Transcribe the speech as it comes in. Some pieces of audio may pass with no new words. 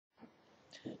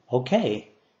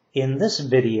Okay, in this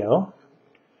video,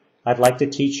 I'd like to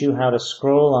teach you how to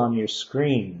scroll on your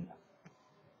screen.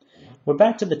 We're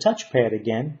back to the touchpad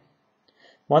again.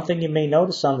 One thing you may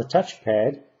notice on the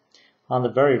touchpad, on the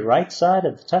very right side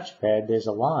of the touchpad, there's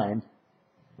a line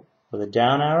with a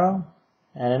down arrow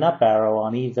and an up arrow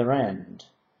on either end.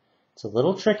 It's a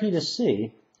little tricky to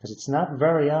see because it's not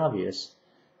very obvious,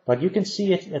 but you can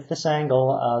see it at this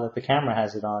angle that the camera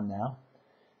has it on now,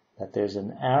 that there's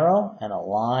an arrow and a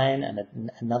line and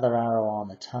another arrow on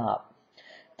the top.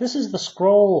 This is the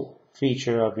scroll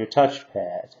feature of your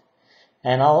touchpad,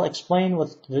 and I'll explain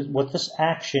what this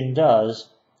action does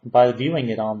by viewing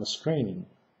it on the screen.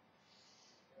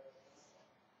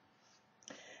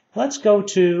 Let's go.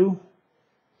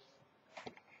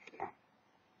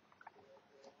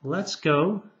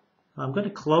 I'm going to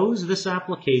close this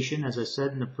application, as I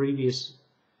said in the previous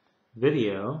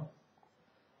video,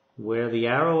 where the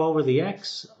arrow over the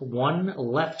X, one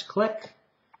left click,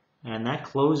 and that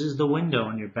closes the window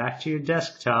and you're back to your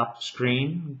desktop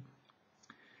screen.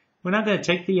 We're now going to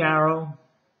take the arrow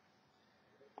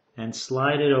and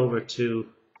slide it over to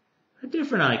a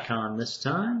different icon this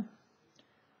time.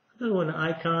 I'll go to an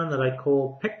icon that I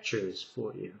call Pictures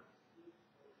for you.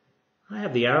 I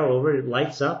have the arrow over it,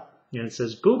 lights up, and it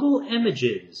says Google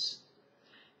Images.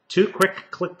 2 quick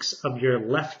clicks of your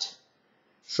left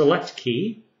select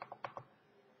key,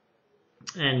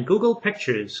 and Google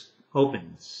Pictures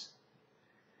opens.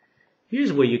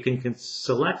 Here's where you can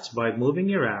select, by moving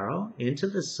your arrow into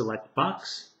the select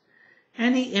box,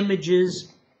 any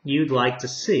images you'd like to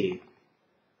see.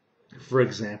 For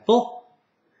example,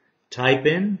 type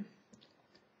in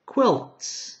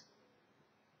quilts.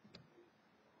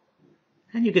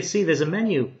 And you can see there's a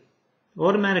menu.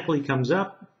 Automatically comes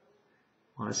up.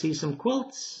 Want to see some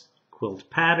quilts? Quilt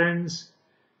patterns,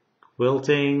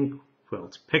 quilting,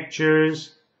 quilt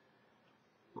pictures,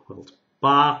 quilt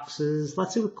boxes.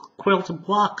 Let's see what quilt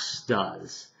blocks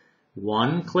does.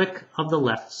 1 click of the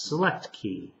left select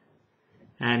key.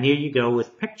 And here you go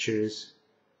with pictures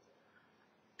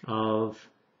of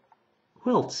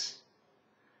quilts,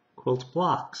 quilt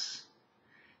blocks.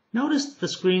 Notice the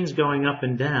screen's going up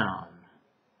and down.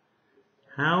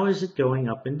 How is it going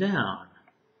up and down?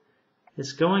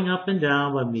 It's going up and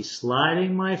down by me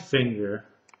sliding my finger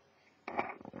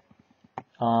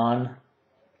on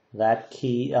that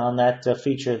key, on that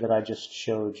feature that I just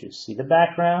showed you. See the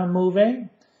background moving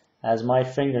as my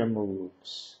finger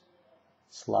moves.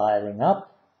 Sliding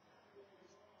up,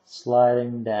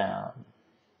 sliding down.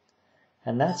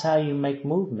 And that's how you make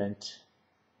movement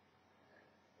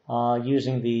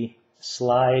using the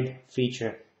slide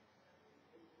feature.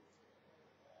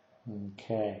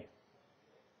 Okay.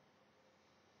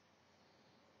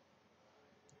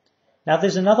 Now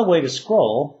there's another way to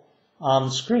scroll on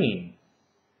the screen,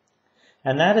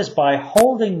 and that is by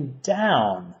holding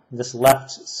down this left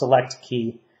select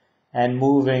key and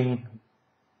moving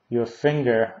your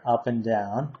finger up and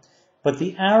down, but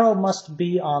the arrow must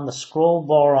be on the scroll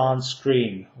bar on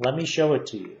screen. Let me show it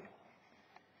to you.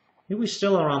 Here we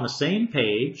still are on the same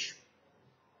page.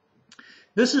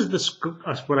 This is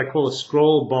what I call a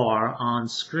scroll bar on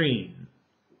screen.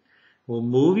 We'll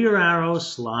move your arrow,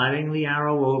 sliding the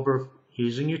arrow over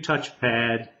using your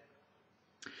touchpad.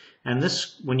 And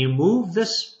this, when you move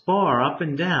this bar up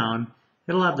and down,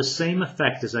 it'll have the same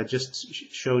effect as I just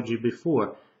showed you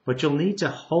before. But you'll need to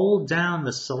hold down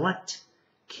the select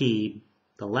key,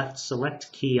 the left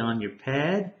select key on your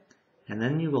pad, and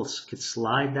then you will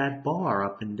slide that bar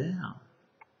up and down.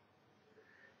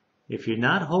 If you're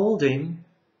not holding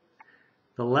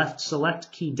the left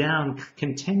select key down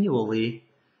continually,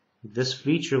 this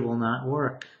feature will not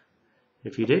work.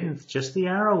 If you didn't, just the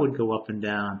arrow would go up and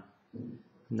down,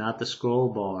 not the scroll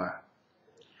bar.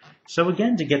 So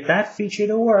again, to get that feature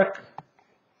to work,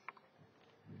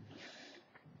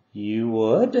 you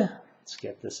would, let's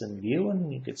get this in view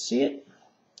and you can see it,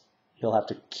 you'll have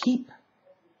to keep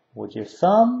with your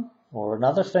thumb or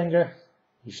another finger,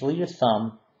 usually your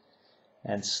thumb,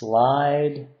 and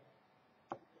slide,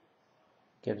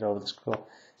 get it over the scroll,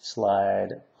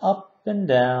 slide up and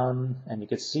down, and you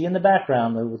can see in the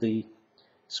background that the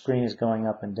screen is going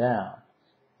up and down.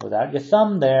 Without your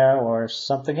thumb there or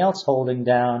something else holding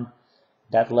down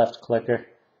that left clicker,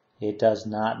 it does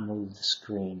not move the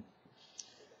screen.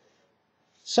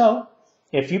 So,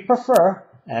 if you prefer,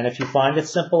 and if you find it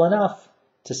simple enough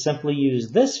to simply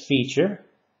use this feature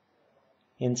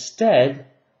instead,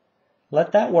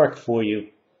 let that work for you.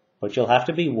 But you'll have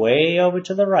to be way over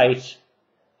to the right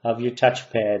of your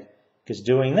touchpad, because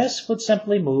doing this would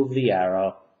simply move the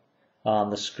arrow on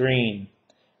the screen.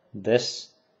 This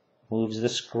moves the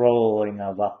scrolling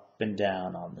of up and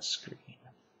down on the screen.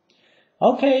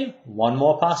 Okay, one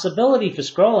more possibility for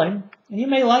scrolling, and you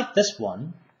may like this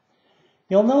one.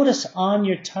 You'll notice on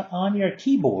your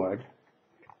keyboard,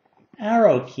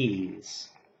 arrow keys.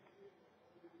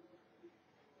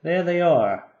 There they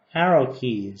are, arrow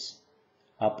keys.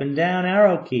 Up and down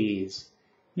arrow keys.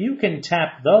 You can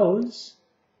tap those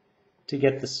to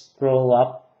get the scroll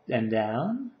up and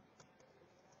down.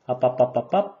 Up, up, up,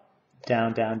 up, up.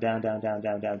 Down, down, down, down, down,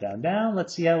 down, down, down, down.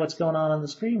 Let's see what's going on the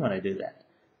screen when I do that.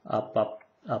 Up, up,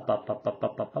 up, up, up, up,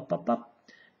 up, up, up, up, up.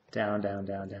 Down, down,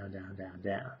 down, down, down, down,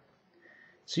 down.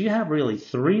 So you have really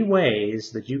 3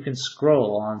 ways that you can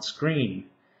scroll on screen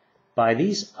by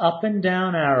these up and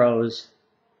down arrows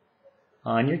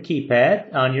on your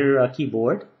keypad, on your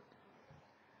keyboard,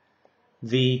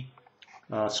 the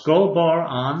scroll bar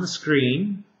on the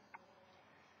screen,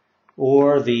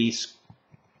 or the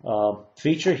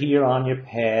feature here on your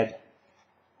pad.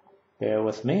 Bear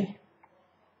with me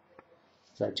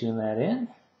as I tune that in.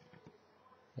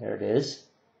 There it is.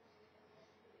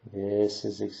 This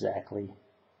is exactly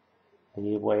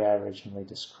the way I originally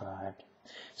described.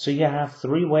 So you have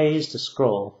 3 ways to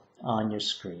scroll on your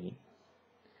screen.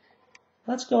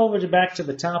 Let's go over back to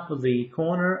the top of the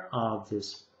corner of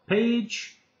this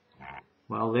page.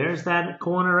 Well, there's that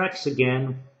corner X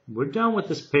again. We're done with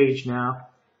this page now.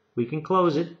 We can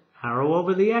close it. Arrow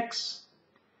over the X.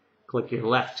 Click your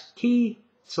left key,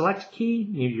 select key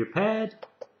near your pad,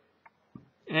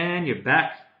 and you're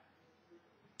back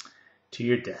to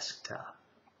your desktop.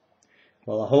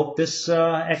 Well, I hope this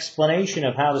explanation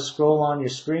of how to scroll on your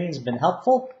screen has been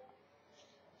helpful.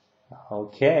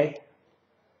 Okay.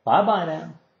 Bye-bye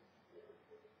now.